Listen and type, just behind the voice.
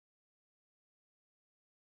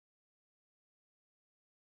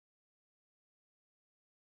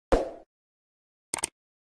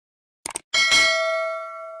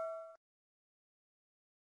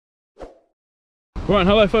Right,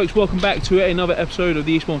 hello folks, welcome back to another episode of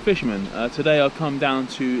the Eastbourne Fisherman. Today I've come down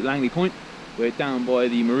to Langney Point. We're down by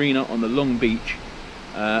the marina on the long beach,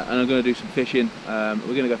 and I'm going to do some fishing. We're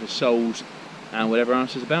going to go for soles and whatever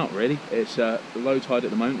else is about, really. It's low tide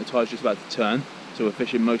at the moment, the tide's just about to turn, so we're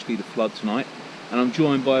fishing mostly the flood tonight. And I'm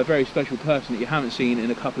joined by a very special person that you haven't seen in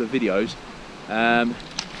a couple of videos. And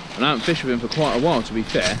I haven't fished with him for quite a while, to be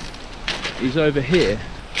fair. He's over here.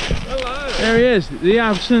 Hello! There he is, the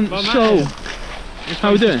absent soul. How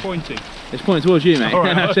are we doing? It's pointing. It's pointing towards you, mate.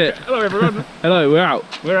 Right, That's it. Hello everyone. Hello, we're out.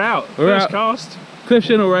 We're out. First cast. Cliff's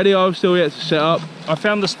in already, I'm still yet to set up. I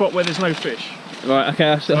found the spot where there's no fish. Right,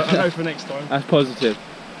 okay, I know for next time. That's positive.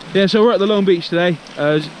 Yeah, so we're at the long beach today.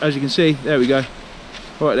 As you can see, there we go.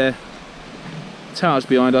 Right there. Tower's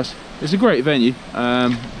behind us. It's a great venue.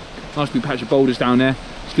 Nice big patch of boulders down there.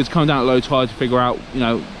 It's good to come down at low tide to figure out, you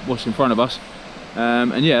know, what's in front of us.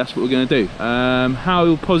 And yeah, that's what we're going to do.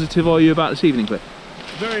 How positive are you about this evening, Cliff?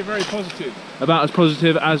 Very, very positive. About as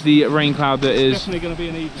positive as the rain cloud that is definitely going to be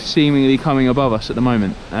an evening. Seemingly coming above us at the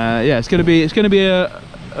moment. Yeah, it's going to be a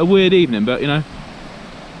weird evening, but you know,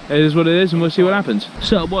 it is what it is, and we'll see what happens.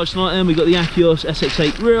 So watch tonight. Then we got the Enquires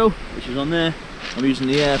SX8 reel, which is on there. I'm using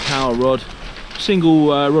the air power rod, single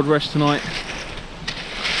rod rest tonight,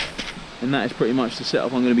 and that is pretty much the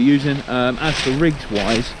setup I'm going to be using. As for rigs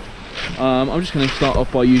wise, I'm just going to start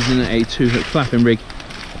off by using a 2-hook flapping rig.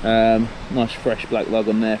 Nice fresh black lug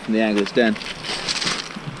on there from the Angler's Den,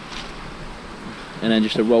 and then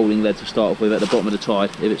just a rolling lead to start off with at the bottom of the tide.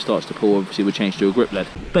 If it starts to pull, obviously we'll change to a grip lead.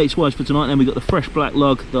 Baits wise for tonight, then we got the fresh black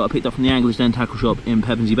lug that I picked up from the Angler's Den tackle shop in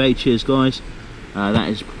Pevensey Bay. Cheers guys. That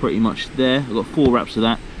is pretty much there. I've got 4 wraps of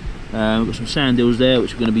that. We've got some sand deals there,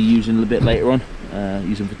 which we're going to be using a little bit later on,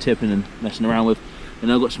 using for tipping and messing around with. And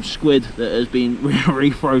I've got some squid that has been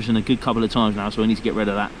refrozen a good couple of times now, so I need to get rid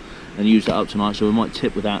of that and use that up tonight, so we might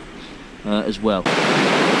tip with that as well.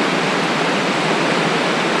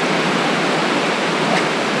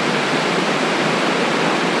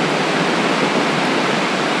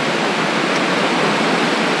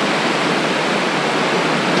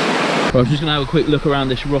 Right, I'm just going to have a quick look around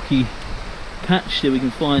this rocky patch, see if we can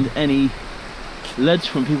find any leads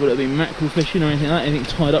from people that have been mackerel fishing or anything like that, anything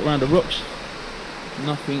tied up around the rocks.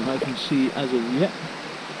 Nothing I can see as of yet.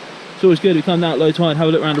 It's always good, we come down at low tide, have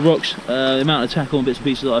a look around the rocks. The amount of tackle and bits and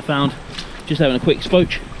pieces that I found, just having a quick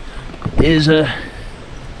spoach, is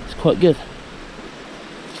it's quite good.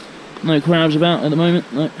 No crabs about at the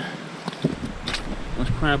moment, no. Nice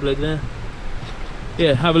crab leg there.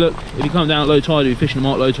 Yeah, have a look. If you come down at low tide, if you're fishing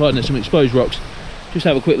them at low tide and there's some exposed rocks, just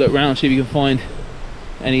have a quick look around, see if you can find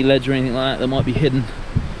any leads or anything like that that might be hidden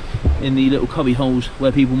in the little cubby holes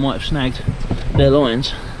where people might have snagged their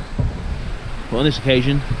lines. But on this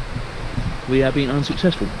occasion, we have been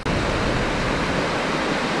unsuccessful.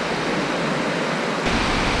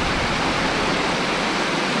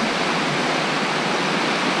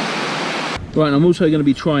 Right, and I'm also going to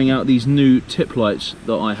be trying out these new tip lights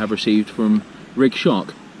that I have received from Rig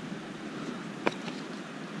Shark.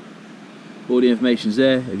 All the information's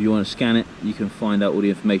there. If you want to scan it, you can find out all the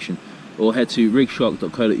information. Or head to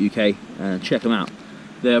rigshark.co.uk and check them out.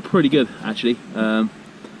 They're pretty good, actually.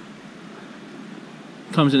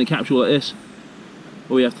 Comes in a capsule like this.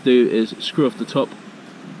 All you have to do is screw off the top,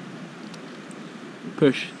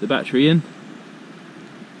 push the battery in,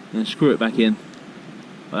 and screw it back in.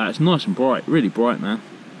 Like that. It's nice and bright, really bright, man.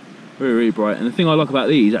 Really, really bright. And the thing I like about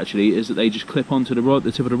these actually is that they just clip onto the rod,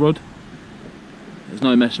 the tip of the rod. There's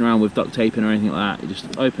no messing around with duct taping or anything like that. You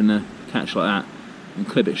just open the catch like that and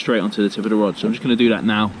clip it straight onto the tip of the rod. So I'm just going to do that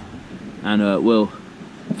now, and we'll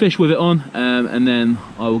fish with it on, and then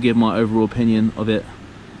I will give my overall opinion of it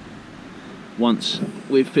once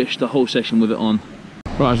we've fished the whole session with it on.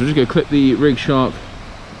 Right, so I'm just going to clip the Rig Shark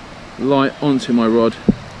light onto my rod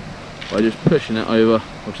by just pushing it over.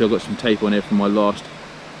 Obviously I've got some tape on here from my last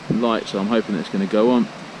light, so I'm hoping it's going to go on.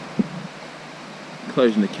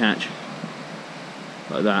 Closing the catch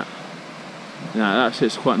like that. Now that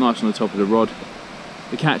sits quite nice on the top of the rod.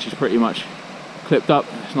 The catch is pretty much clipped up,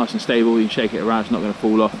 it's nice and stable, you can shake it around, it's not going to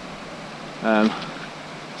fall off.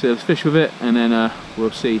 So let's fish with it, and then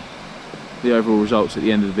we'll see the overall results at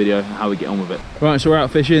the end of the video and how we get on with it. Right, so we're out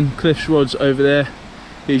fishing. Cliff's rod's over there.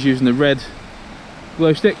 He's using the red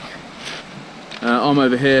glow stick. I'm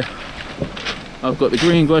over here. I've got the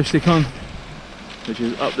green glow stick on, which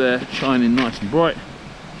is up there shining nice and bright.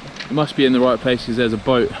 It must be in the right place because there's a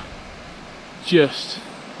boat just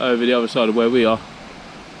over the other side of where we are.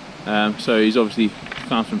 So he's obviously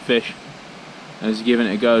found some fish and he's giving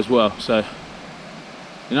it a go as well. So,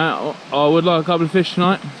 you know, I would like a couple of fish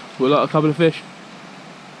tonight. We'd like a couple of fish.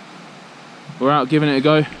 We're out giving it a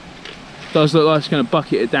go. Does look like it's going to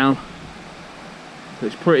bucket it down.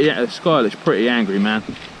 It's pretty, the sky looks pretty angry, man.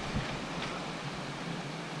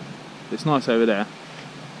 It's nice over there.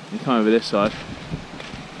 You come over this side.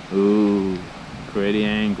 Ooh, pretty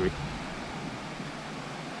angry.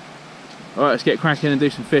 Alright, let's get cracking and do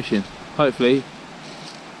some fishing. Hopefully,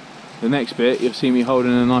 the next bit you'll see me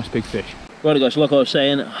holding a nice big fish. Right guys, like I was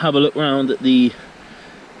saying, have a look around at the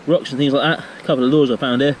rocks and things like that. A couple of lures I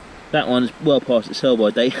found here. That one's well past its sell by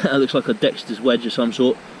date. It looks like a Dexter's wedge of some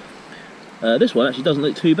sort. This one actually doesn't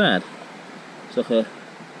look too bad. It's like a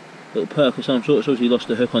little perk of some sort. It's obviously lost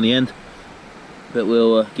the hook on the end, but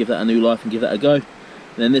we'll give that a new life and give that a go. And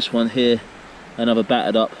then this one here, another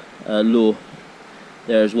battered up lure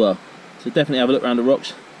there as well. So definitely have a look around the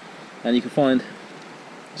rocks and you can find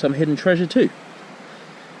some hidden treasure too.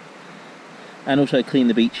 And also clean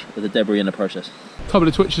the beach of the debris in the process. Couple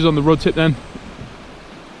of twitches on the rod tip then.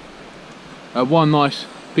 One nice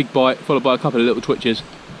big bite followed by a couple of little twitches.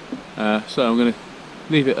 So I'm going to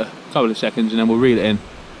leave it a couple of seconds and then we'll reel it in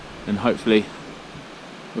and hopefully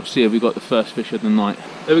we'll see if we got the first fish of the night.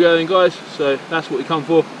 There we go then guys, so that's what we come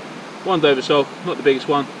for. One Dover sole, not the biggest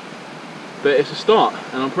one, but it's a start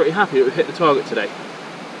and I'm pretty happy that we hit the target today.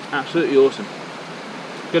 Absolutely awesome.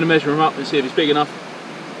 Going to measure him up and see if he's big enough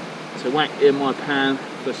to whack in my pan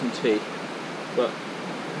for some tea. But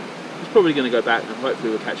he's probably going to go back and hopefully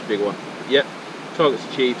we'll catch a big one. Yep, target's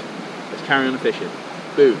achieved. Let's carry on the fishing.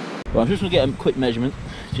 Boom. Well, I'm just going to get a quick measurement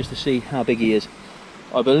just to see how big he is.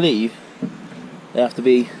 I believe they have to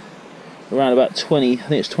be around about 20, I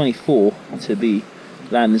think it's 24 to be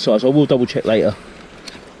landing size. I will double check later.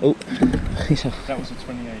 Oh, that was a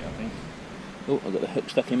 28, I think. Oh, I've got the hook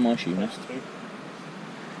stuck in my shoe now.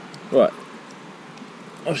 Right.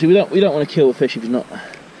 Obviously, we don't want to kill a fish if he's not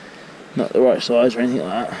the right size or anything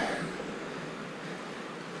like that.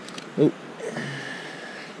 Oh.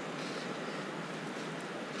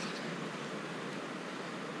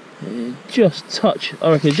 Just touch,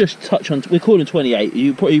 I reckon, just touch on. We're calling 28.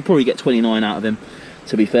 You probably get 29 out of him,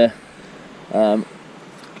 to be fair.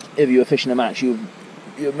 If you were fishing a match, you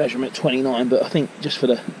would measure him at 29. But I think just for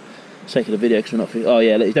the sake of the video, because we're not fishing. Oh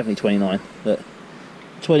yeah, he's definitely 29. But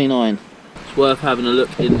 29. It's worth having a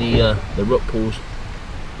look in the rock pools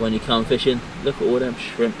when you come fishing. Look at all them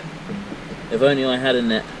shrimp. If only I had a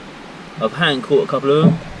net. I've hand caught a couple of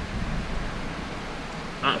them.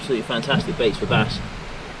 Absolutely fantastic baits for bass.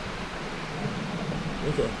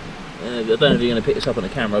 Okay. I don't know if you're going to pick this up on the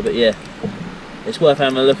camera, but yeah, it's worth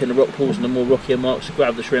having a look in the rock pools and the more rockier marks to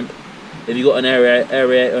grab the shrimp. If you've got an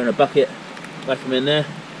aerator and a bucket, whack them in there,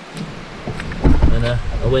 and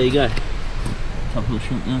away you go. A couple of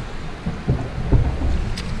shrimp there.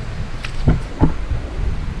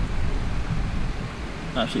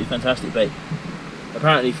 Absolutely fantastic bait.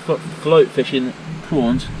 Apparently float fishing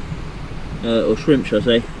prawns, or shrimp should I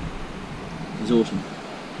say, is awesome.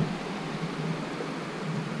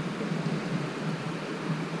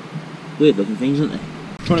 Weird looking things, aren't they?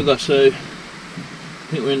 Right guys, so I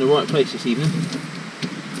think we're in the right place this evening,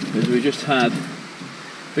 because we just had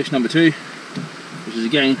fish number 2, which is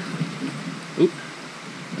again, ooh,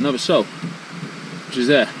 another sole, which is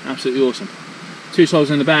there, absolutely awesome. 2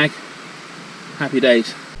 soles in the bag, happy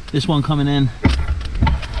days. This one coming in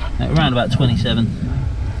at around about 27.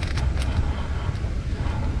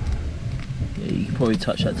 Yeah, you can probably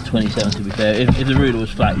touch that to 27 to be fair. If the ruler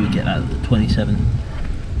was flat, you'd get that at 27.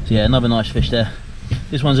 So yeah, another nice fish there.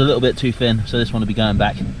 This one's a little bit too thin, so this one will be going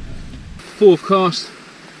back. 4th cast,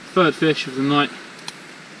 3rd fish of the night,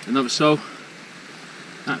 another sole.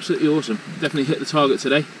 Absolutely awesome. Definitely hit the target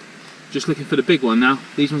today. Just looking for the big one now.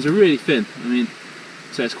 These ones are really thin. I mean,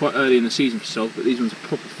 so it's quite early in the season for sole, but these ones are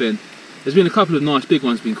proper thin. There's been a couple of nice big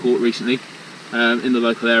ones being caught recently in the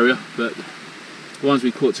local area, but the ones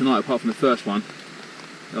we caught tonight, apart from the first one,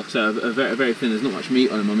 like I said, are very, very thin. There's not much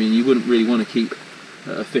meat on them. I mean, you wouldn't really want to keep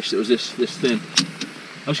a fish that was this thin.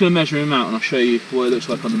 I'm just going to measure him out and I'll show you what it looks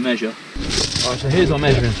like on the measure. Alright, so here's our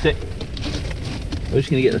measuring stick. We're just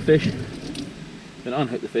going to get the fish. I'm going to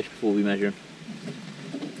unhook the fish before we measure him.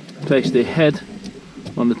 Place the head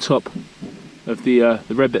on the top of the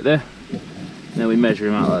red bit there. And then we measure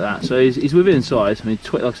him out like that. So he's within size. I mean,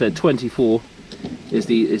 like I said, 24 is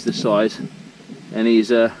the size, and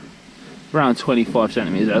he's around 25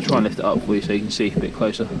 centimeters. I'll try and lift it up for you so you can see a bit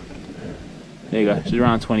closer. There you go, so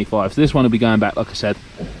around 25. So this one will be going back, like I said.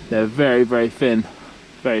 They're very, very thin,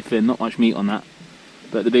 not much meat on that.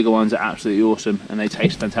 But the bigger ones are absolutely awesome and they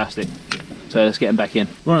taste fantastic. So let's get them back in.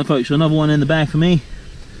 Right folks, so another one in the bag for me.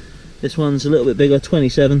 This one's a little bit bigger,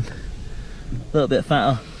 27. A little bit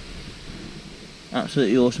fatter.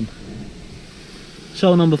 Absolutely awesome.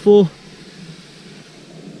 Sole number 4.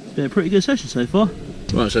 Been a pretty good session so far.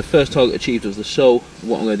 Right, so first target achieved was the sole.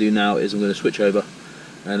 What I'm going to do now is I'm going to switch over,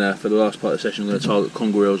 and for the last part of the session I'm going to target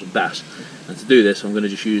conger eels and bass. And to do this I'm going to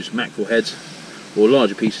just use mackerel heads, or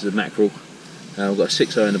larger pieces of mackerel. I've got a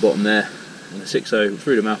 6-0 in the bottom there, and a 6-0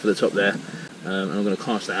 through the mouth of the top there, and I'm going to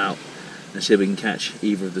cast that out and see if we can catch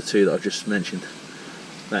either of the two that I've just mentioned.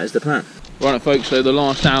 That is the plan. Right folks, so the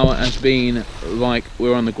last hour has been like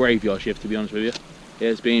we're on the graveyard shift, to be honest with you. It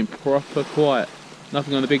has been proper quiet.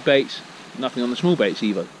 Nothing on the big baits, nothing on the small baits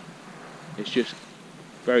either. It's just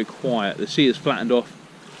very quiet. The sea has flattened off,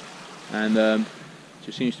 and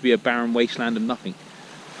just seems to be a barren wasteland of nothing.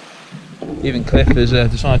 Even Cliff has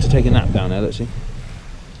decided to take a nap down there, let's see.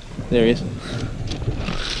 There he is.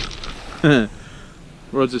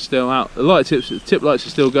 Rods are still out. The tip lights are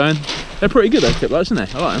still going. They're pretty good, those tip lights, aren't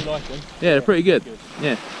they? I like them. Yeah, they're pretty good.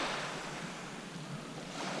 Yeah.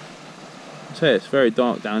 I say it's very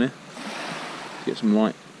dark down here. Let's get some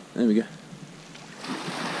light. There we go.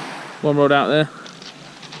 One rod out there.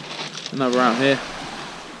 Another out here.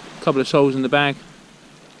 A couple of soles in the bag.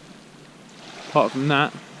 Apart from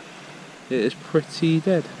that, it is pretty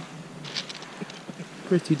dead.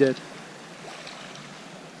 Pretty dead.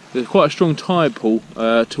 There's quite a strong tide pull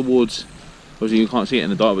towards, obviously you can't see it in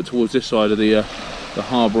the dark, but towards this side of the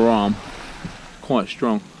harbour arm. Quite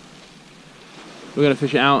strong. We're going to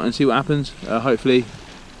fish it out and see what happens. Hopefully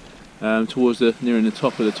towards nearing the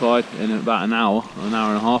top of the tide in about an hour or an hour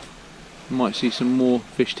and a half, we might see some more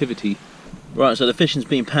fishtivity. Right, so the fishing's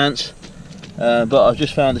been pants, but I've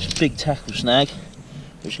just found this big tackle snag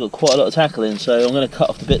which has got quite a lot of tackle in, so I'm going to cut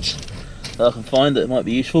off the bits that I can find that might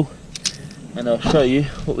be useful, and I'll show you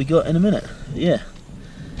what we got in a minute. Yeah,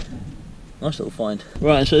 nice little find.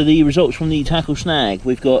 Right, so the results from the tackle snag,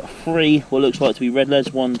 we've got 3 what looks like to be red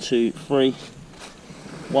leads, 1, 2, 3,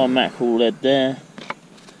 1 mackerel lead there,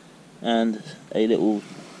 and a little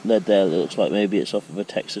lead there that looks like maybe it's off of a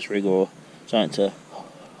Texas rig or something to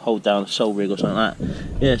hold down a sole rig or something like that.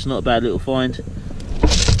 Yeah, it's not a bad little find.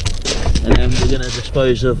 And then we're going to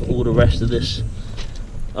dispose of all the rest of this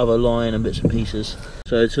other line and bits and pieces.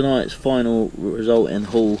 So tonight's final result in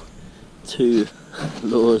haul, 2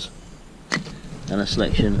 lures and a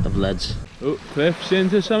selection of leads. Oh, Cliff's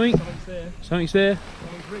into something. Something's there. Something's there.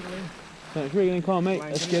 Something's wriggling. Something's wriggling, come on mate,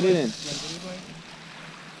 let's get it in.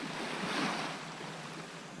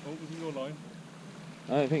 Oh, was it your line?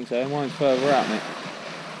 I don't think so, mine's further out mate.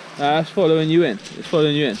 That's following you in, it's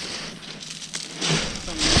following you in.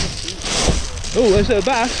 Oh, is it a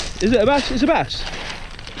bass? Is it a bass? It's a bass.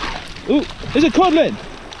 Oh, is it codling?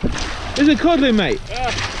 Is it codling, mate?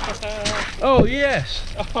 Oh, yes.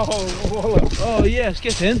 Oh, yes,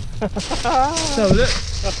 get in. Let's have a look.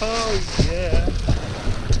 Oh, yeah.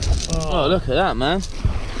 Oh, look at that, man.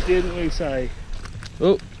 Didn't we say?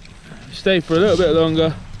 Oh, stay for a little bit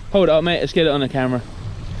longer. Hold it up, mate. Let's get it on the camera.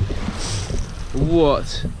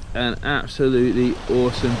 What an absolutely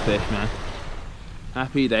awesome fish, man.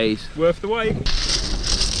 Happy days. Worth the wait.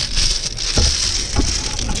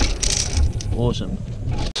 Awesome.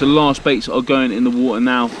 So the last baits are going in the water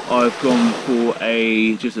now. I've gone for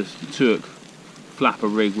just a Turk flapper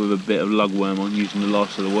rig with a bit of lugworm on, using the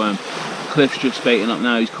last of the worm. Cliff's just baiting up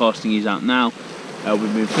now, he's casting his out now.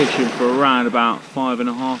 We've been fishing for around about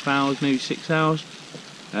 5.5 hours, maybe 6 hours.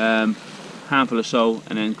 Handful of sole,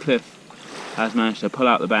 and then Cliff has managed to pull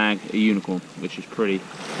out the bag a unicorn, which is pretty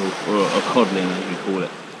cool, or a codling as we call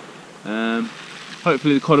it.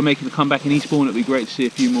 Hopefully the cod are making a comeback in Eastbourne. It'll be great to see a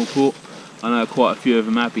few more caught. I know quite a few of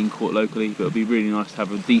them have been caught locally, but it'll be really nice to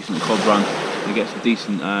have a decent cod run and get some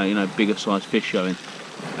decent, you know, bigger sized fish showing.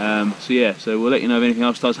 So yeah, so we'll let you know if anything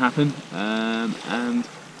else does happen, and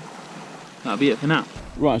that'll be it for now.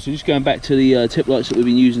 Right, so just going back to the tip lights that we've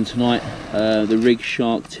been using tonight, the Rig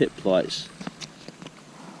Shark tip lights.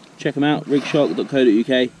 Check them out,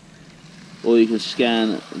 rigshark.co.uk, or you can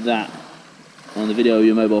scan that on the video of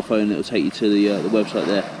your mobile phone and it will take you to the website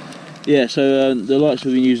there. Yeah, so the lights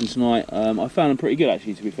we've been using tonight, I found them pretty good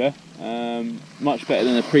actually, to be fair. Much better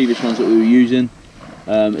than the previous ones that we were using.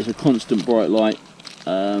 It's a constant bright light,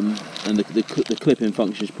 and the clipping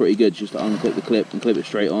function is pretty good, just to unclip the clip and clip it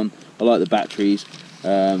straight on. I like the batteries,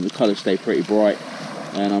 the colours stay pretty bright,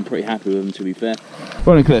 and I'm pretty happy with them, to be fair.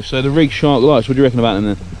 Right, Cliff, so the Rig Shark lights, what do you reckon about them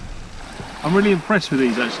then? I'm really impressed with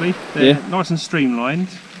these actually. They're nice and streamlined.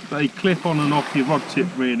 They clip on and off your rod tip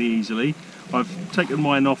really easily. I've taken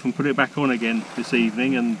mine off and put it back on again this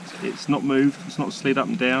evening, and it's not moved, it's not slid up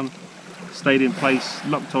and down, stayed in place,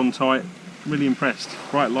 locked on tight. Really impressed.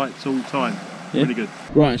 Bright lights all the time. Yeah. Really good.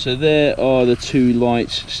 Right, so there are the 2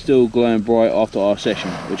 lights still glowing bright after our session,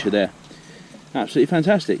 which are there. Absolutely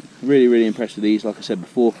fantastic. Really, really impressed with these, like I said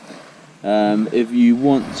before. If you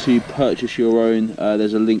want to purchase your own,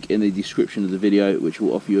 there's a link in the description of the video which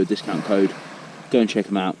will offer you a discount code. Go and check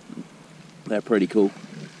them out, they're pretty cool.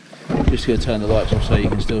 Just going to turn the lights off so you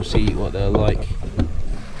can still see what they're like.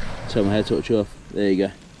 Turn my head torch off, there you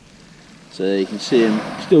go. So you can see them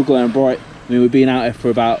still glowing bright. I mean, we've been out here for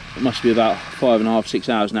about, it must be about 5.5 to 6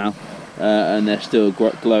 hours now, and they're still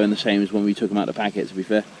glowing the same as when we took them out of the packet, to be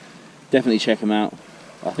fair. Definitely check them out.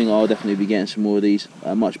 I think I'll definitely be getting some more of these,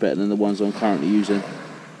 much better than the ones I'm currently using.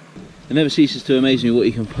 It never ceases to amaze me what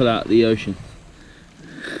you can pull out of the ocean.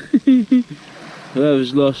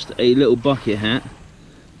 Whoever's lost a little bucket hat,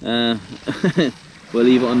 we'll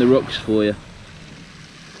leave it on the rocks for you.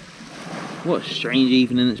 What a strange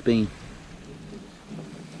evening it's been.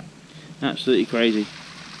 Absolutely crazy.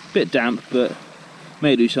 Bit damp, but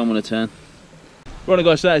may do someone a turn. Right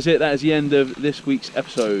guys, so that is it. That is the end of this week's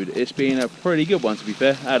episode. It's been a pretty good one, to be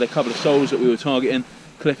fair. I had a couple of souls that we were targeting.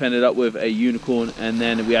 Cliff ended up with a unicorn, and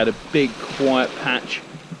then we had a big quiet patch,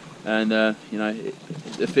 and you know,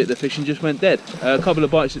 the fishing just went dead. A couple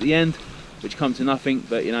of bites at the end which come to nothing,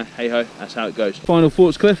 but you know, hey ho, that's how it goes. Final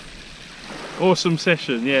thoughts, Cliff? Awesome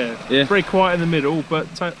session, yeah. Very quiet in the middle, but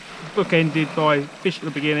book ended by fish at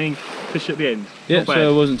the beginning, fish at the end. Yeah,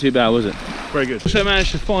 so it wasn't too bad, was it? Very good. So I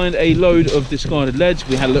managed to find a load of discarded leads.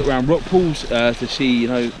 We had a look around rock pools to see, you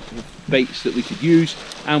know, baits that we could use,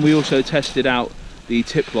 and we also tested out the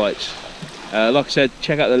tip lights. Like I said,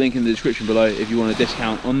 check out the link in the description below if you want a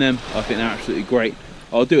discount on them. I think they're absolutely great.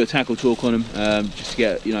 I'll do a tackle talk on them just to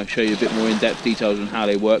get, you know, show you a bit more in-depth details on how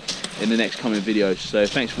they work in the next coming videos. So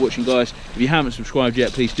thanks for watching, guys. If you haven't subscribed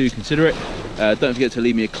yet, please do consider it. Don't forget to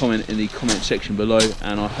leave me a comment in the comment section below,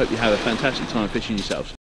 and I hope you have a fantastic time fishing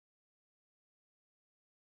yourselves.